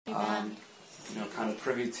Kind of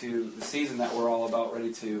privy to the season that we're all about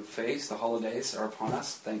ready to face. The holidays are upon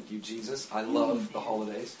us. Thank you, Jesus. I love the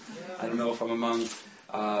holidays. I don't know if I'm among,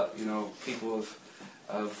 people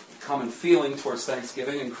of common feeling towards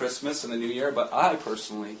Thanksgiving and Christmas and the New Year, but I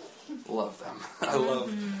personally love them. I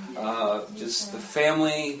love just the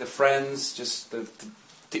family, the friends, just to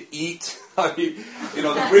eat. I mean,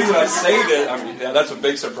 the reason I say that, that's a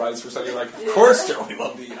big surprise for some of you. Like, of course, Darrell, I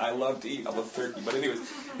love to eat. I love to eat. I love turkey. But anyways,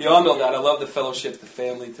 beyond all that, I love the fellowship, the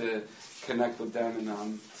family, to connect with them.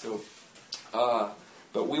 And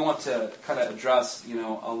but we want to kind of address,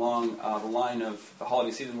 along the line of the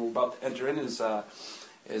holiday season we're about to enter in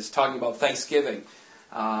is talking about Thanksgiving.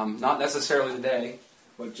 Not necessarily the day,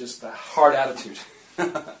 but just the heart attitude.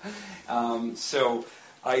 So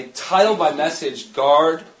I titled my message,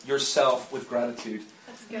 Guard Yourself with Gratitude.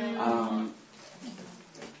 That's good.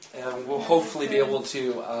 And we'll hopefully be able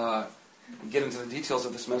to get into the details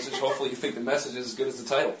of this message. Hopefully you think the message is as good as the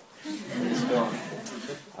title.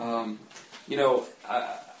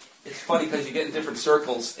 It's funny because you get in different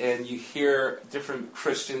circles and you hear different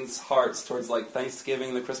Christians' hearts towards like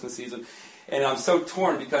Thanksgiving, the Christmas season. And I'm so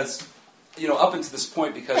torn because, up until this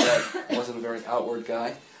point, because I wasn't a very outward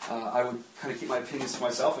guy, I would kind of keep my opinions to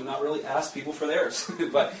myself and not really ask people for theirs.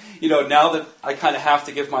 But, now that I kind of have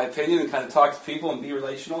to give my opinion and kind of talk to people and be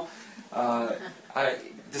relational, I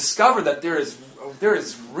discovered that there is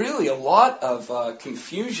really a lot of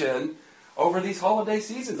confusion over these holiday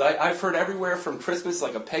seasons. I've heard everywhere from Christmas,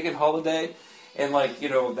 like a pagan holiday, and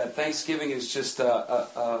that Thanksgiving is just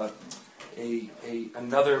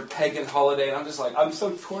another pagan holiday. And I'm just like, I'm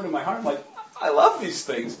so torn in my heart. I'm like, I love these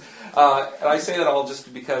things. And I say that all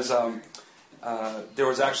just because there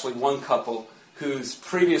was actually one couple whose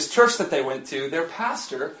previous church that they went to, their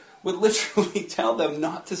pastor would literally tell them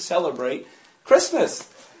not to celebrate Christmas.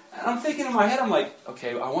 And I'm thinking in my head, I'm like,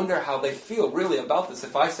 okay, I wonder how they feel really about this.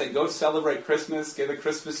 If I say, go celebrate Christmas, get a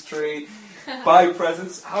Christmas tree, buy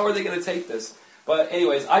presents, how are they going to take this? But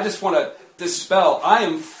anyways, I just want to dispel. I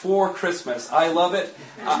am for Christmas. I love it.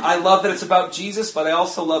 I love that it's about Jesus, but I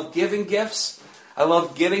also love giving gifts. I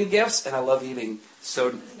love getting gifts, and I love eating.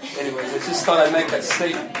 So anyways, I just thought I'd make that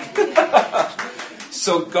statement.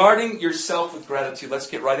 So guarding yourself with gratitude. Let's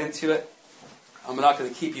get right into it. I'm not going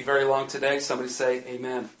to keep you very long today. Somebody say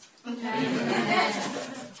amen.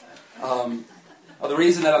 The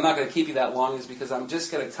reason that I'm not going to keep you that long is because I'm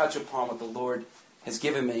just going to touch upon what the Lord has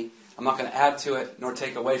given me. I'm not going to add to it nor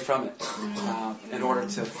take away from it in order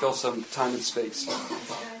to fill some time and space.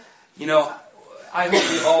 I hope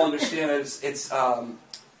we all understand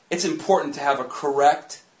it's important to have a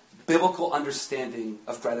correct biblical understanding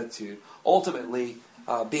of gratitude. Ultimately,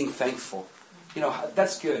 being thankful.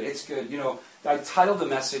 That's good. It's good. I titled the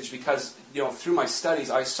message because through my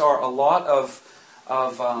studies I saw a lot of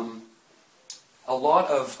I'm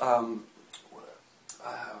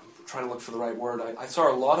trying to look for the right word. I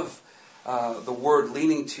saw a lot of the word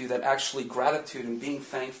leaning to that actually gratitude and being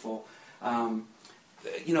thankful.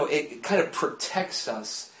 It kind of protects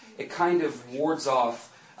us. It kind of wards off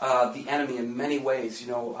the enemy in many ways.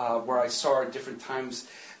 Where I saw at different times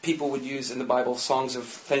people would use in the Bible songs of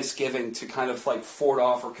thanksgiving to kind of like ward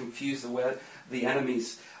off or confuse the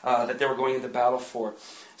enemies that they were going into battle for.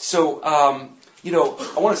 So, I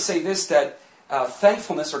want to say this, that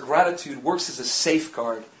thankfulness or gratitude works as a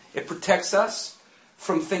safeguard. It protects us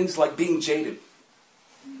from things like being jaded,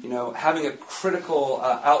 having a critical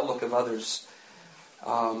outlook of others,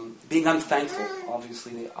 being unthankful,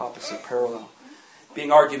 obviously the opposite parallel,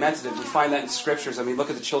 being argumentative. We find that in scriptures. I mean, look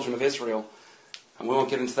at the children of Israel. And we won't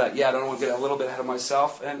get into that yet. I don't want to get a little bit ahead of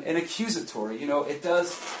myself. And accusatory. It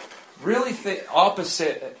does really the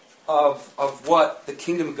opposite of what the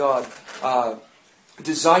kingdom of God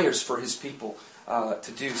desires for His people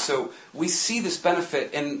to do. So we see this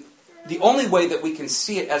benefit, and the only way that we can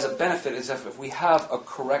see it as a benefit is if we have a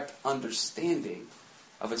correct understanding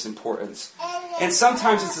of its importance. And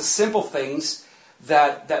sometimes it's the simple things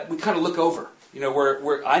that we kind of look over.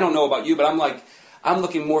 Where I don't know about you, but I'm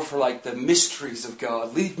looking more for like the mysteries of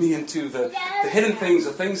God. Lead me into the hidden things,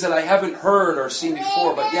 the things that I haven't heard or seen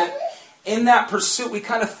before. But yet, in that pursuit, we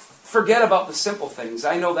kind of forget about the simple things.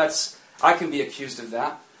 I know I can be accused of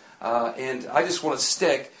that. And I just want to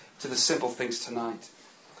stick to the simple things tonight.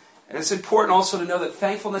 And it's important also to know that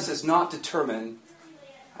thankfulness is not determined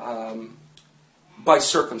by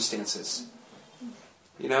circumstances.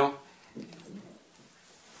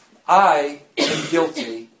 I am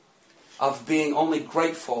guilty of being only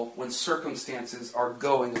grateful when circumstances are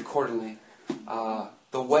going accordingly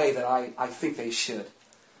the way that I think they should.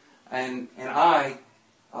 And I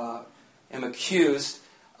am accused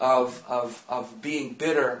of being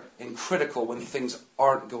bitter and critical when things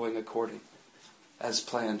aren't going according as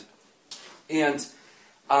planned. And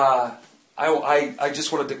I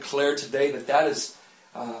just want to declare today that is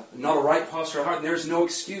not a right posture of heart, and there's no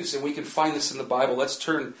excuse, and we can find this in the Bible. Let's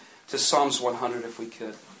turn to Psalms 100 if we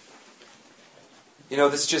could. You know,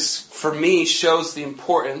 this just, for me, shows the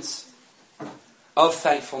importance of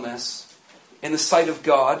thankfulness in the sight of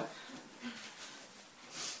God.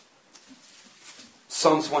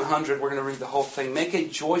 Psalms 100, we're going to read the whole thing. Make a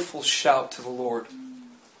joyful shout to the Lord.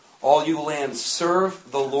 All you lands,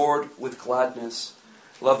 serve the Lord with gladness.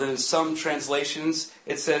 Love that in some translations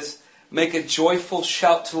it says, make a joyful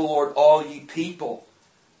shout to the Lord, all ye people.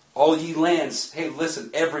 All ye lands. Hey, listen,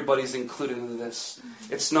 everybody's included in this.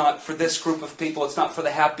 It's not for this group of people. It's not for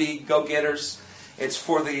the happy go-getters. It's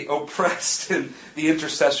for the oppressed and the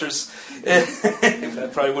intercessors. That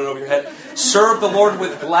probably went over your head. Serve the Lord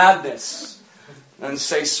with gladness. And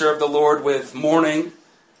say, serve the Lord with mourning.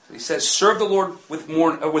 He says, serve the Lord with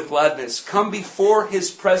gladness. Come before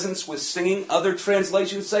His presence with singing. Other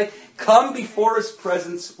translations say, come before His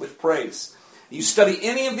presence with praise. You study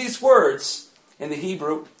any of these words in the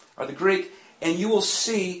Hebrew or the Greek, and you will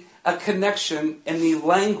see a connection in the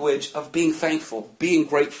language of being thankful, being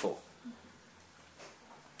grateful.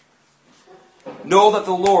 Know that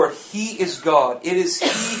the Lord, He is God. It is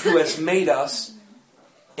He who has made us,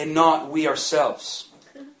 and not we ourselves.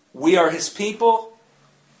 We are His people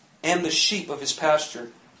and the sheep of His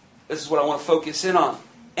pasture. This is what I want to focus in on.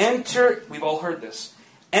 Enter, we've all heard this.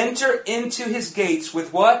 Enter into His gates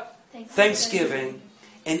with what? Thanksgiving.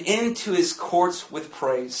 And into His courts with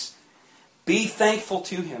praise. Be thankful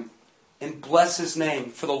to Him and bless His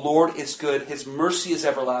name. For the Lord is good. His mercy is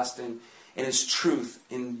everlasting. And His truth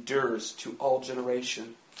endures to all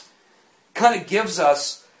generation. Kind of gives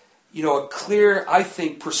us, a clear, I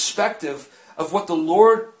think, perspective of what the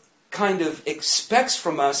Lord kind of expects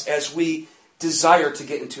from us as we desire to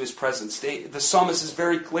get into His presence. The psalmist is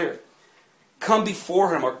very clear. Come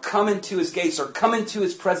before Him, or come into His gates, or come into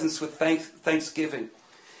His presence with thanksgiving.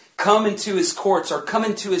 Come into His courts, or come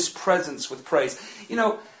into His presence with praise. I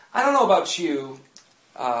don't know about you,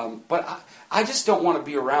 but I just don't want to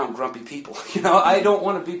be around grumpy people. I don't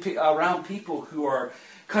want to be around people who are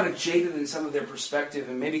kind of jaded in some of their perspective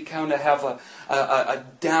and maybe kind of have a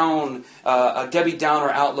Debbie Downer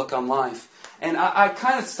outlook on life. And I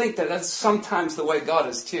kind of think that that's sometimes the way God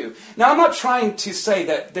is too. Now, I'm not trying to say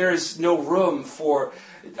that there is no room for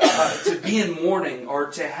to be in mourning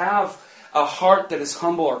or to have a heart that is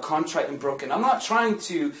humble or contrite and broken. I'm not trying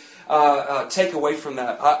to take away from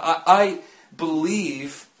that. I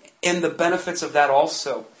believe in the benefits of that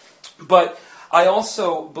also. But I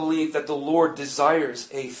also believe that the Lord desires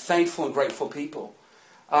a thankful and grateful people.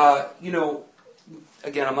 Again,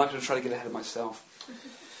 I'm not going to try to get ahead of myself.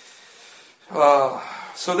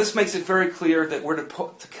 So this makes it very clear that we're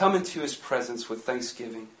to come into His presence with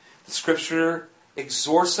thanksgiving. The Scripture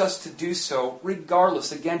exhorts us to do so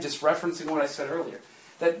regardless, again, just referencing what I said earlier,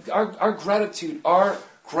 that our gratitude, our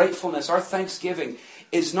gratefulness, our thanksgiving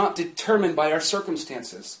is not determined by our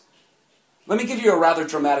circumstances. Let me give you a rather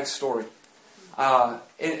dramatic story.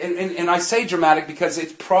 And I say dramatic because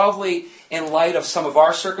it's probably in light of some of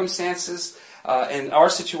our circumstances and our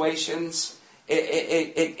situations,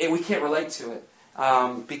 we can't relate to it.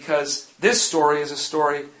 Because this story is a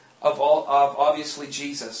story of obviously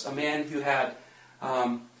Jesus, a man who had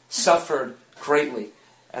suffered greatly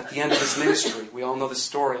at the end of His ministry. We all know the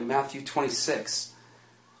story in Matthew 26.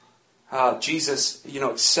 Jesus,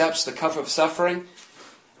 accepts the cup of suffering.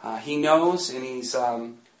 He knows, and He's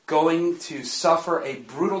going to suffer a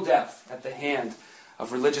brutal death at the hand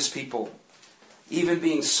of religious people, even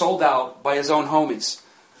being sold out by His own homies.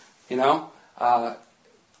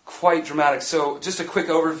 Quite dramatic. So, just a quick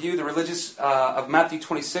overview: the religious of Matthew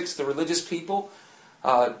 26. The religious people,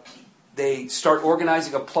 they start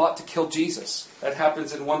organizing a plot to kill Jesus. That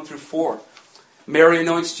happens in 1 through 4. Mary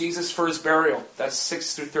anoints Jesus for His burial. That's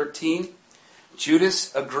 6 through 13.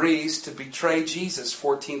 Judas agrees to betray Jesus,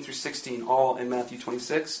 14 through 16, all in Matthew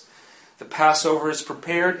 26. The Passover is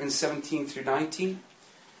prepared in 17 through 19.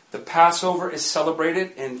 The Passover is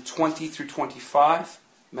celebrated in 20 through 25,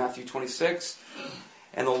 Matthew 26.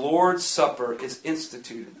 And the Lord's Supper is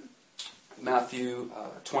instituted, Matthew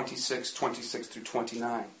 26 through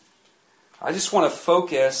 29. I just want to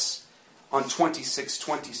focus on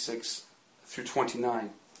 26 through 29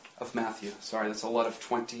 of Matthew. Sorry, that's a lot of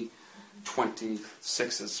 26s.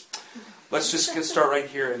 Let's just start right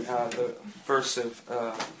here in the verse of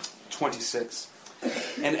 26.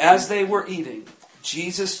 And as they were eating,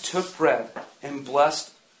 Jesus took bread and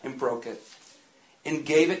blessed and broke it, and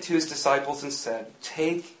gave it to his disciples and said,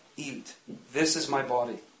 "Take, eat, this is my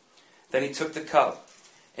body." Then he took the cup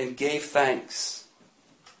and gave thanks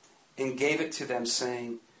and gave it to them,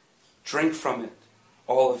 saying, "Drink from it,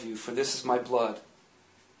 all of you, for this is my blood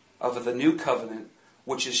of the new covenant,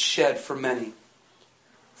 which is shed for many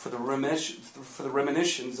for the remission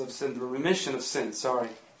of sin.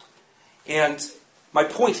 And my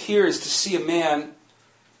point here is to see a man,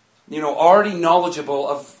 already knowledgeable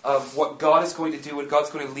of what God is going to do, what God's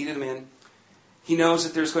going to lead him in. He knows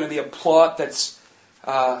that there's going to be a plot that's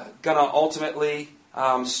going to ultimately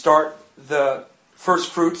start the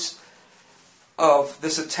first fruits of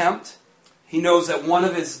this attempt. He knows that one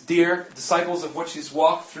of his dear disciples, of which he's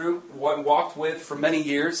walked with for many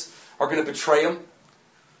years, are going to betray him,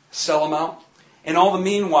 sell him out. And all the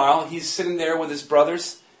meanwhile, he's sitting there with his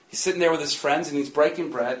brothers, he's sitting there with his friends, and he's breaking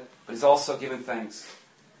bread, but he's also giving thanks.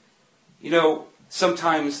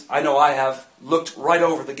 Sometimes, I know I have, looked right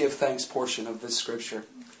over the give thanks portion of this scripture.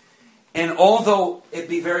 And although it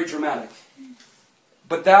be very dramatic,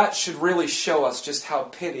 but that should really show us just how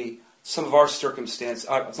petty some of our circumstances,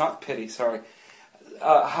 it's not pity, sorry,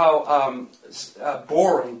 how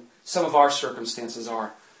boring some of our circumstances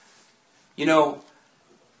are.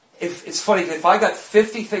 If it's funny, if I got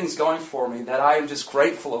 50 things going for me that I am just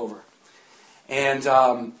grateful over, and,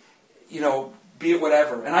 be it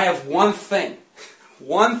whatever, and I have one thing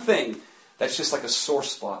that's just like a sore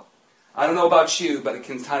spot. I don't know about you, but it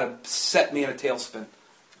can kind of set me in a tailspin.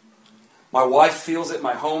 My wife feels it.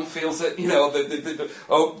 My home feels it.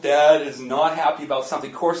 Dad is not happy about something.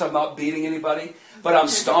 Of course, I'm not beating anybody, but I'm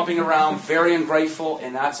stomping around, very ungrateful,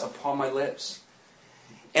 and that's upon my lips.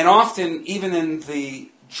 And often, even in the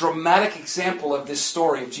dramatic example of this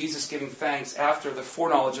story of Jesus giving thanks after the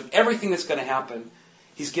foreknowledge of everything that's going to happen,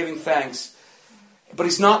 he's giving thanks, but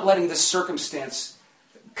he's not letting this circumstance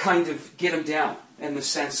kind of get him down in the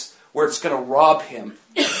sense where it's going to rob him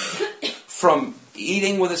from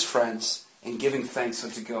eating with his friends and giving thanks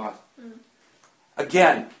unto God.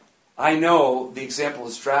 Again, I know the example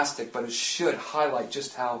is drastic, but it should highlight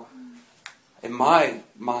just how, in my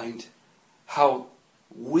mind, how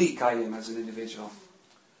weak I am as an individual,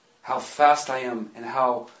 how fast I am, and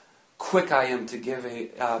how quick I am to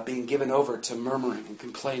being given over to murmuring and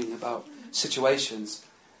complaining about situations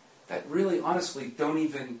that really, honestly, don't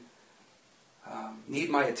even need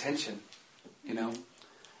my attention,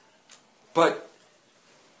 But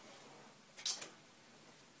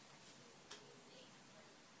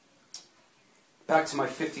back to my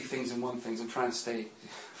 50 things and one things. I'm trying to stay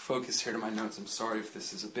focused here to my notes. I'm sorry if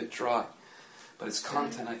this is a bit dry, but its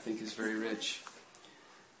content, I think, is very rich.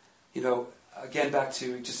 Again, back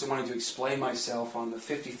to just wanting to explain myself on the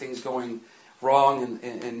 50 things going wrong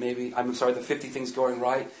and maybe, the 50 things going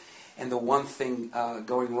right and the one thing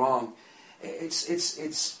going wrong.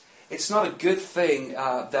 It's not a good thing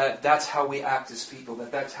that's how we act as people,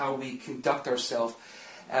 that's how we conduct ourselves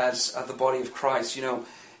as the body of Christ.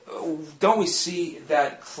 Don't we see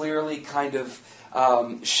that clearly kind of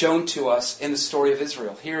shown to us in the story of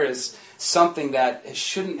Israel? Here is something that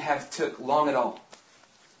shouldn't have took long at all.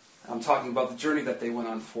 I'm talking about the journey that they went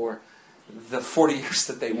on for the 40 years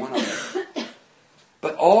that they went on.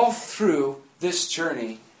 But all through this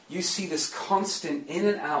journey, you see this constant in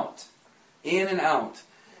and out,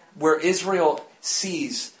 where Israel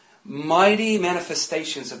sees mighty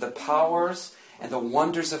manifestations of the powers and the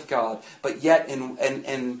wonders of God. But yet,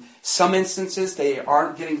 in some instances, they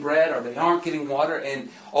aren't getting bread or they aren't getting water, and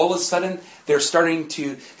all of a sudden, they're starting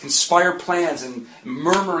to conspire plans and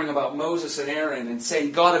murmuring about Moses and Aaron and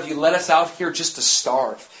saying, "God, have you let us out here just to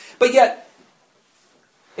starve?" But yet,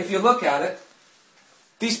 if you look at it,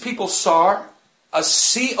 these people saw a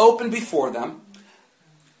sea open before them,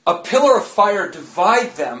 a pillar of fire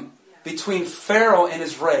divide them between Pharaoh and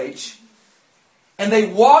his rage, and they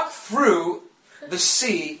walked through the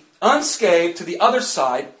sea unscathed to the other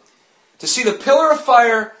side to see the pillar of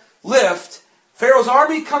fire lift, Pharaoh's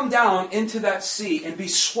army come down into that sea and be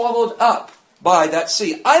swallowed up by that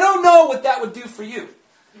sea. I don't know what that would do for you,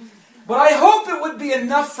 but I hope it would be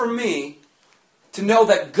enough for me to know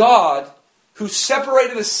that God, who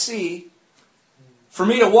separated a sea for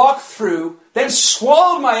me to walk through, then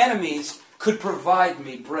swallowed my enemies, could provide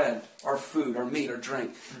me bread or food or meat or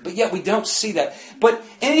drink. But yet we don't see that. But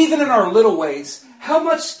and even in our little ways, how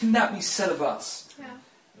much can that be said of us?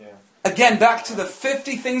 Yeah. Again, back to the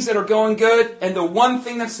 50 things that are going good and the one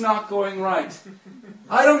thing that's not going right.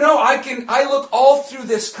 I don't know. I look all through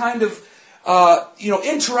this kind of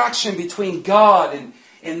interaction between God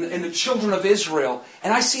and the children of Israel,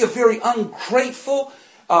 and I see a very ungrateful,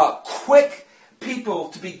 quick people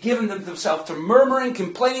to be given themselves to murmuring,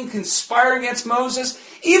 complaining, conspiring against Moses,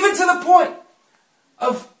 even to the point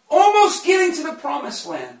of almost getting to the promised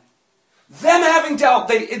land. Them having doubt.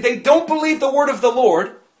 They don't believe the word of the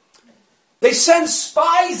Lord. They send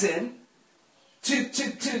spies in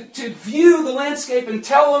to view the landscape and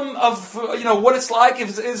tell them of what it's like.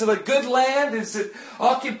 Is it a good land? Is it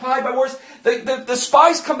occupied by wars? The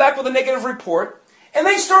spies come back with a negative report, and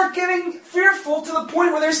they start getting fearful to the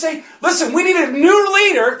point where they're saying, listen, we need a new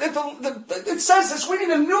leader. It says this, we need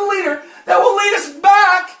a new leader that will lead us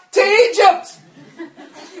back to Egypt.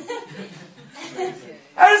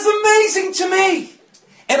 That is amazing to me.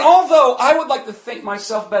 And although I would like to think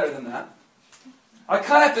myself better than that, I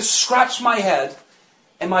kind of have to scratch my head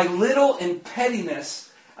and my little and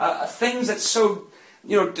pettiness, things that so,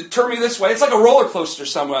 deter me this way. It's like a roller coaster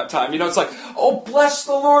sometimes. It's like, oh, bless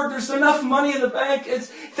the Lord, there's enough money in the bank.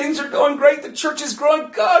 Things are going great. The church is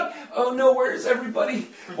growing. God, oh no, where is everybody?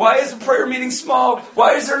 Why is the prayer meeting small?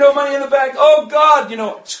 Why is there no money in the bank? Oh God,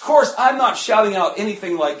 of course, I'm not shouting out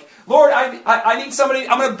anything like, Lord, I need somebody,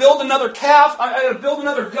 I'm going to build another calf. I got to build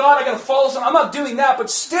another God. I got to follow someone. I'm not doing that, but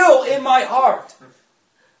still in my heart,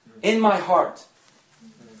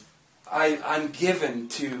 I'm given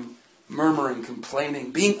to murmuring,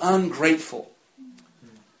 complaining, being ungrateful.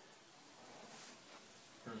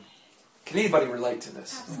 Can anybody relate to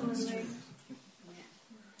this? Absolutely.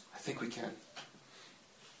 I think we can.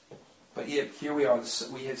 But yet, here we are.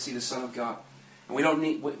 We see the Son of God. And we don't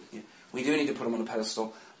need, we do need to put him on a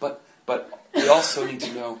pedestal. But we also need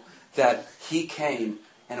to know that he came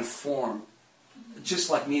in a form, just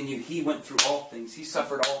like me and you. He went through all things. He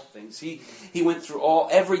suffered all things. He went through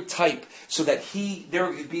every type, so that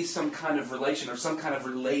there could be some kind of relation or some kind of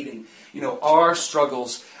relating, our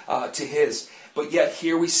struggles to his. But yet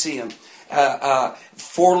here we see him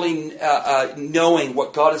fully knowing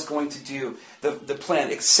what God is going to do, the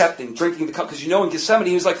plan, accepting, drinking the cup. Because in Gethsemane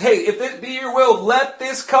he was like, hey, if it be your will, let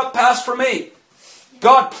this cup pass from me.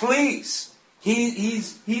 God, please.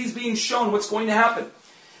 He's being shown what's going to happen.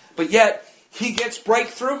 But yet, he gets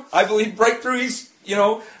breakthrough. I believe breakthrough.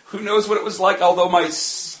 Who knows what it was like. Although my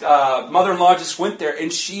mother-in-law just went there,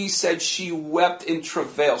 and she said she wept in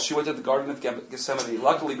travail. She went to the Garden of Gethsemane,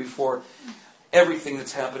 luckily before everything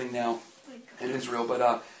that's happening now in Israel.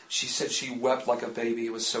 But she said she wept like a baby.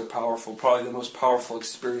 It was so powerful. Probably the most powerful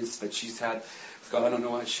experience that she's had with God. I don't know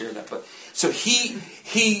why I share that. But so he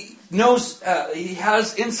knows, he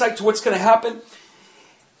has insight to what's going to happen.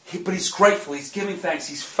 But he's grateful. He's giving thanks.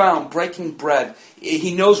 He's found breaking bread.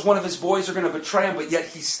 He knows one of his boys are going to betray him, but yet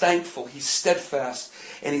he's thankful. He's steadfast.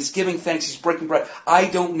 And he's giving thanks. He's breaking bread. I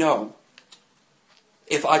don't know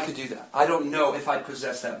if I could do that. I don't know if I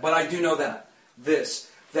possess that. But I do know that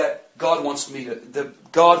God wants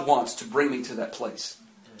to bring me to that place.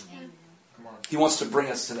 He wants to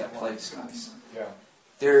bring us to that place, guys. Yeah.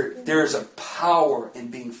 There is a power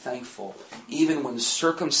in being thankful, even when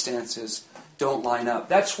circumstances don't line up.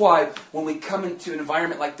 That's why when we come into an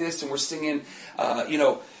environment like this and we're singing,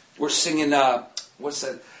 what's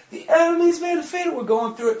that? The enemy's been defeated. We're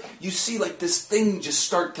going through it. You see like this thing just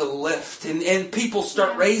start to lift and people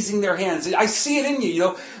start raising their hands. I see it in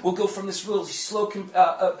you. We'll go from this really slow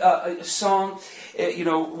song,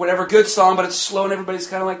 whatever good song, but it's slow and everybody's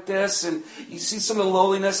kind of like this. And you see some of the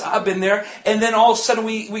lowliness. I've been there. And then all of a sudden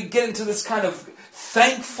we get into this kind of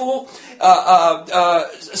thankful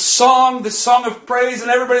song, the song of praise,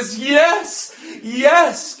 and everybody's yes,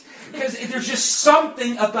 yes. Because there's just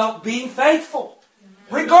something about being thankful.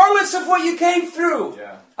 Regardless of what you came through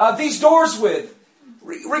these doors with.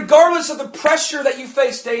 Regardless of the pressure that you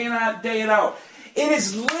face day in and out. It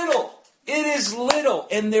is little. It is little.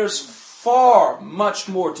 And there's far much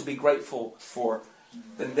more to be grateful for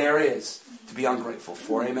than there is to be ungrateful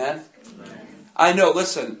for. Amen? I know,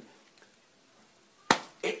 listen.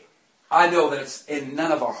 I know that it's in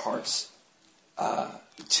none of our hearts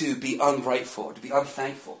to be ungrateful, to be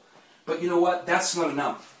unthankful. But you know what? That's not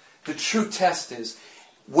enough. The true test is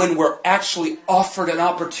when we're actually offered an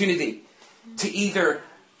opportunity to either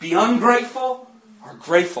be ungrateful or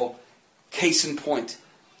grateful. Case in point,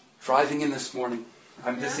 driving in this morning.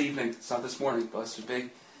 This evening. It's not this morning, but it's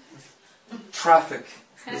big. Traffic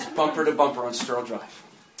is bumper to bumper on Sterl Drive.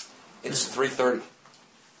 It's 3:30.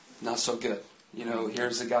 Not so good.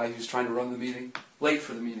 Here's a guy who's trying to run the meeting, late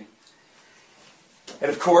for the meeting. And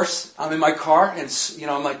of course, I'm in my car, and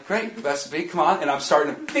I'm like, great, best beat, come on. And I'm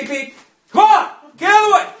starting to beep, beep, come on, get out of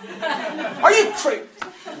the way. Are you crazy?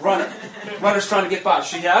 Runner's trying to get by.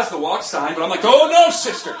 She has the walk sign, but I'm like, oh no,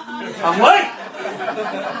 sister, I'm late.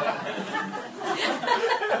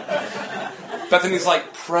 Bethany's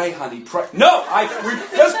like, pray, honey, pray. No, we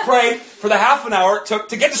just prayed for the half an hour it took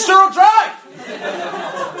to get to Sterling Drive.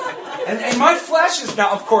 And my flesh is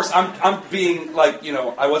now, of course, I'm being like,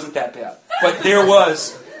 I wasn't that bad. But there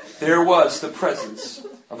was the presence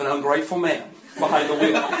of an ungrateful man behind the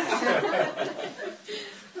wheel.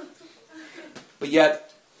 But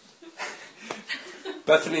yet,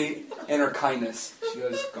 Bethany, in her kindness, she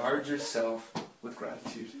goes, guard yourself with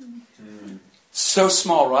gratitude. So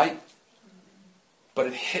small, right? But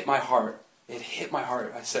it hit my heart. It hit my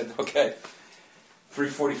heart. I said, okay,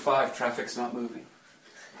 3:45, traffic's not moving.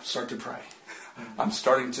 Start to pray. I'm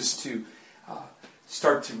starting just to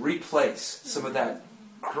start to replace some of that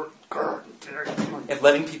and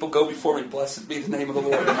letting people go before me. Blessed be the name of the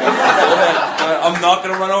Lord. I'm not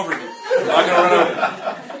going to run over you. I'm not going to run over you.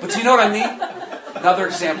 But do you know what I mean? Another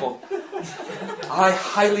example. I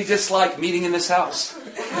highly dislike meeting in this house.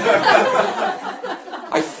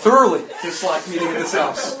 I thoroughly dislike meeting in this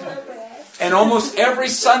house. And almost every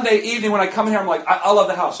Sunday evening when I come in here, I'm like, I love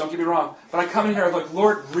the house, don't get me wrong. But I come in here, I'm like,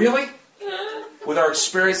 Lord, really? With our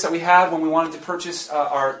experience that we had when we wanted to purchase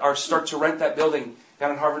our start to rent that building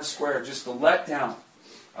down in Harvard Square, just the letdown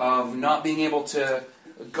of not being able to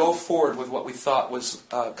go forward with what we thought was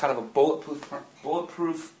kind of a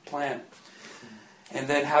bulletproof plan. And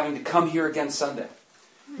then having to come here again Sunday,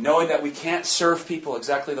 knowing that we can't serve people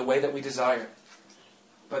exactly the way that we desire.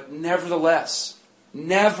 But nevertheless,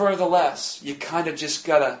 you kind of just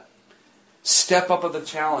got to step up of the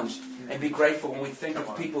challenge and be grateful when we think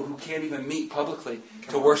of people who can't even meet publicly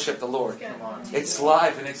to worship the Lord. It's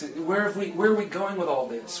live, and it's where are we going with all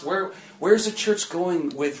this? Where's the church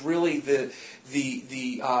going with really the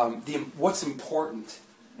what's important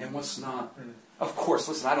and what's not? Of course,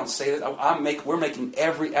 listen, I don't say that. We're making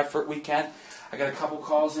every effort we can. I got a couple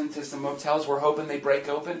calls into some motels. We're hoping they break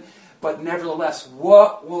open. But nevertheless,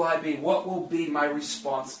 what will I be? What will be my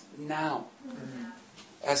response now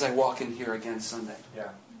as I walk in here again Sunday? Yeah.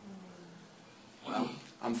 Well,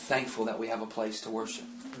 I'm thankful that we have a place to worship.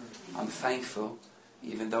 I'm thankful,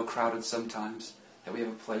 even though crowded sometimes, that we have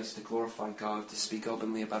a place to glorify God, to speak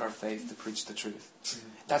openly about our faith, to preach the truth.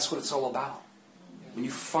 That's what it's all about. When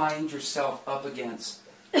you find yourself up against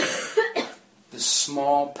the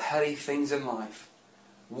small, petty things in life,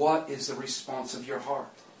 what is the response of your heart?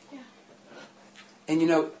 And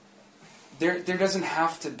there doesn't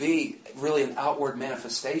have to be really an outward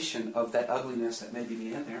manifestation of that ugliness that may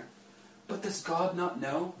be in there. But does God not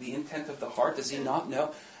know the intent of the heart? Does He not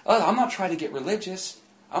know? Oh, I'm not trying to get religious.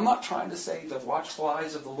 I'm not trying to say the watchful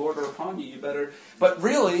eyes of the Lord are upon you. You better. But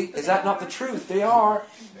really, is that not the truth? They are.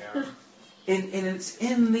 Yeah. And it's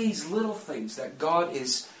in these little things that God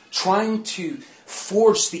is trying to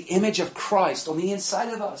force the image of Christ on the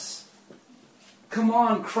inside of us. Come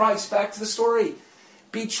on, Christ, back to the story.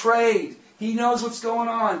 Betrayed. He knows what's going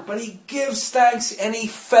on, but He gives thanks and He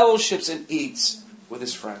fellowships and eats with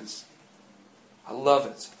His friends. I love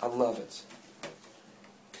it. I love it.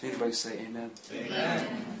 Can anybody say amen?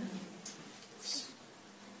 Amen.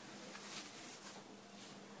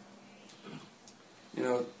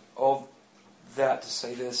 All that to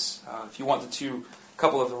say this. If you want a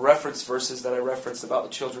couple of the reference verses that I referenced about the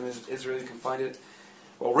children of Israel, you can find it.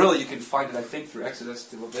 Well, really, you can find it, I think, through Exodus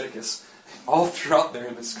to Leviticus. All throughout there,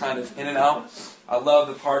 it's kind of in and out. I love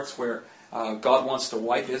the parts where God wants to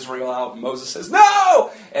wipe Israel out. And Moses says,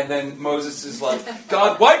 no! And then Moses is like,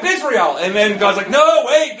 God, wipe Israel! And then God's like, no,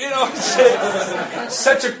 wait! It's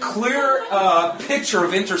such a clear picture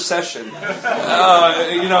of intercession.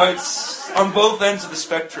 It's on both ends of the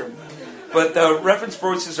spectrum. But the reference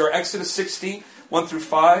verses are Exodus 16, 1 through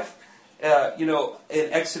 5. In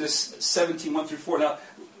Exodus 17, 1 through 4. Now,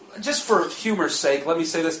 just for humor's sake, let me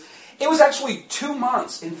say this. It was actually 2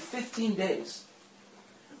 months and 15 days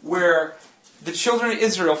where the children of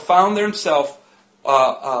Israel found themselves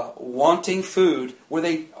wanting food, where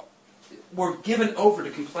they were given over to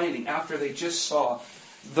complaining after they just saw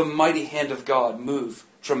the mighty hand of God move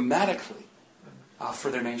dramatically for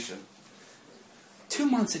their nation. 2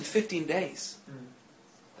 months and 15 days.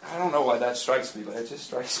 I don't know why that strikes me, but it just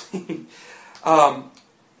strikes me.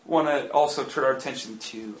 Want to also turn our attention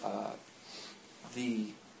to the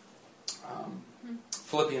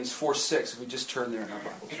Philippians 4:6. If we just turn there in our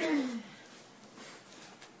Bibles.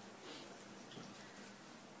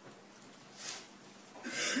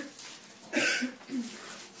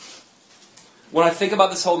 When I think about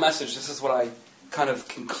this whole message, this is what I kind of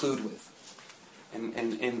conclude with.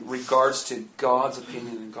 In regards to God's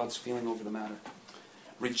opinion and God's feeling over the matter.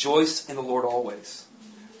 Rejoice in the Lord always.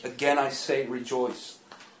 Again I say rejoice.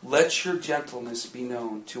 Let your gentleness be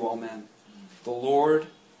known to all men. The Lord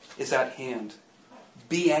is at hand.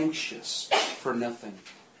 Be anxious for nothing.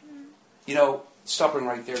 You know, stopping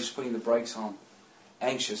right there, just putting the brakes on.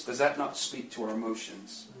 Anxious. Does that not speak to our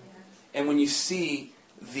emotions? And when you see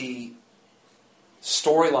the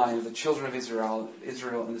storyline of the children of Israel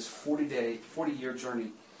in this 40-year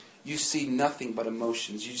journey, you see nothing but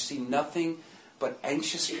emotions. You see nothing but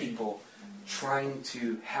anxious people trying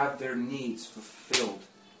to have their needs fulfilled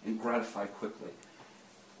and gratified quickly.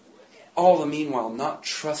 All the meanwhile, not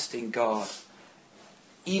trusting God,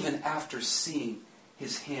 even after seeing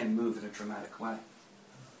His hand move in a dramatic way.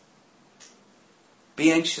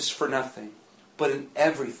 Be anxious for nothing, but in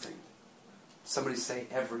everything. Somebody say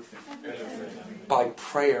everything. By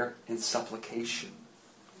prayer and supplication.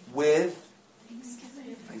 With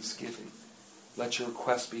thanksgiving. Let your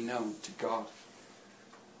requests be known to God.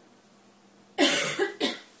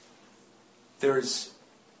 There is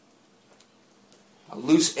a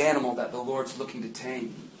loose animal that the Lord's looking to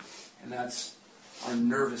tame, and that's our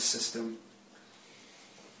nervous system.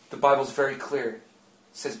 The Bible's very clear. It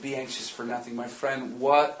says, be anxious for nothing. My friend,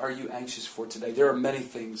 what are you anxious for today? There are many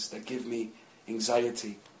things that give me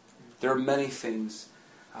anxiety. There are many things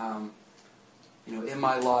in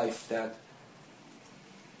my life that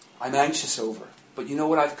I'm anxious over. But you know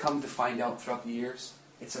what I've come to find out throughout the years?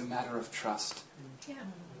 It's a matter of trust. Yeah.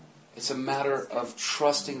 It's a matter of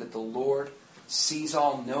trusting that the Lord sees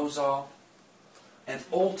all, knows all, and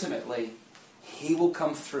ultimately, He will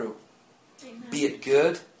come through. Amen. Be it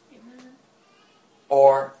good, amen,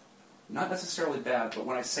 or not necessarily bad, but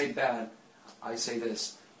when I say bad, I say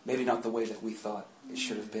this, maybe not the way that we thought it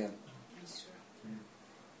should have been.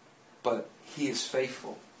 But He is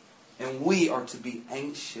faithful. And we are to be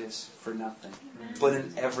anxious for nothing, amen, but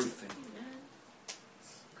in everything. Amen.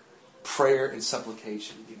 Prayer and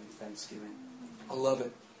supplication, giving thanksgiving. I love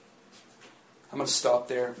it. I'm going to stop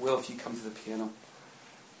there. Will, if you come to the piano.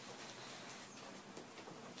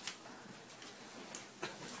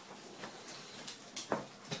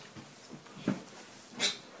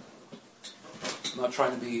 I'm not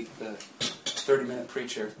trying to be the 30-minute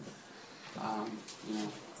preacher,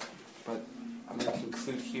 but I'm going to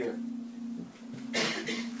conclude here.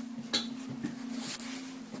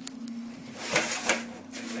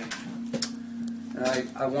 And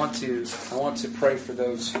I want to pray for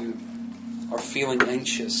those who are feeling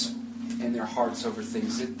anxious in their hearts over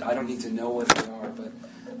things. I don't need to know what they are, but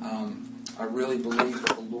I really believe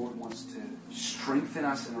that the Lord wants to strengthen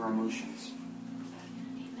us in our emotions.